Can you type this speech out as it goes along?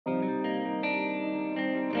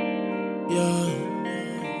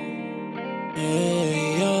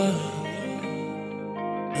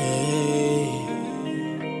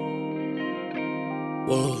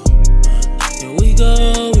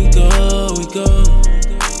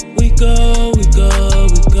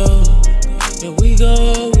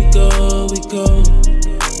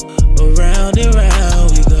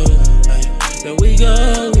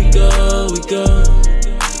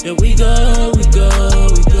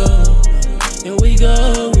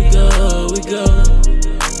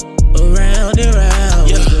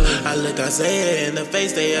me in the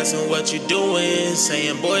face, they asking what you doing.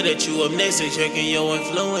 Saying, boy, that you up next, they checking your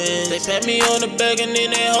influence. They pat me on the back and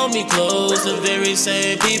then they hold me close. The very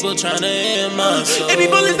same people trying to end my soul. Every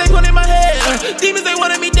bullets they put in my head, demons they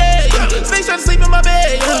wanted me dead. Snakes trying to sleep in my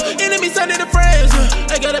bed, enemies turning to friends.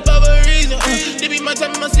 I got up for a reason, they be my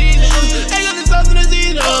time and my season. Ain't got the sauce in the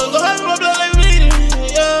season, go hurt my blood like bleeding.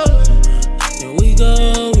 Here we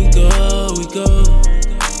go, we go, we go.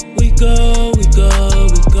 We go, we go,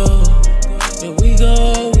 we go. Here we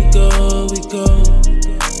go, we go, we go.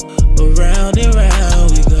 Around and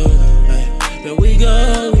round we go. Here we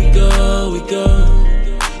go, we go, we go.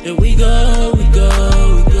 Here we go, we go,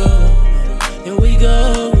 we go. Here we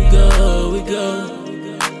go, we go, we go.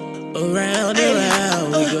 Around and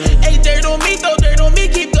round we go. Hey, dirt on me, throw dirt on me,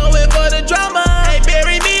 keep going for the drama. Hey,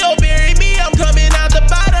 bury me, oh bury me, I'm coming out the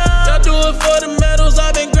bottom. Y'all do it for the medals,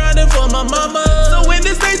 I've been grinding for my mama. So when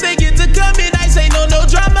the states they get to coming, I say no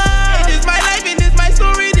drama. Hey, this my life and this my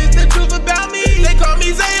story, this the truth about me. They call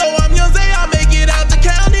me Zay, oh I'm young Zay, I'll make it out the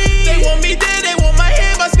county. They want me dead, they want my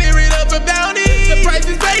head, my spirit up a bounty. The price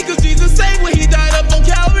is paid, cause Jesus saved when he died up on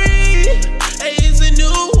Calvary. Hey, it's a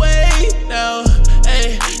new way now.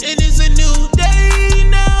 Hey, and it's a new day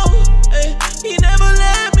now. Hey, he never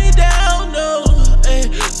let me down, no.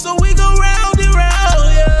 Hey, so we go round and round,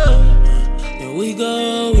 yeah. Here we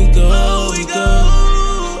go, we go, we go.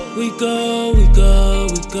 We go, we go,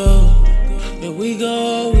 we go. Here we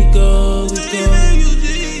go, we go, we go.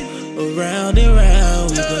 Around and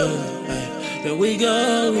round we go. Here we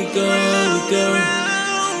go, we go, we go.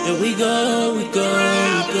 Here we go, we go,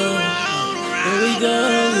 we go. Here we go,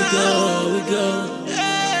 we go, we go.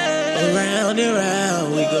 Around and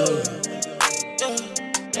round we go.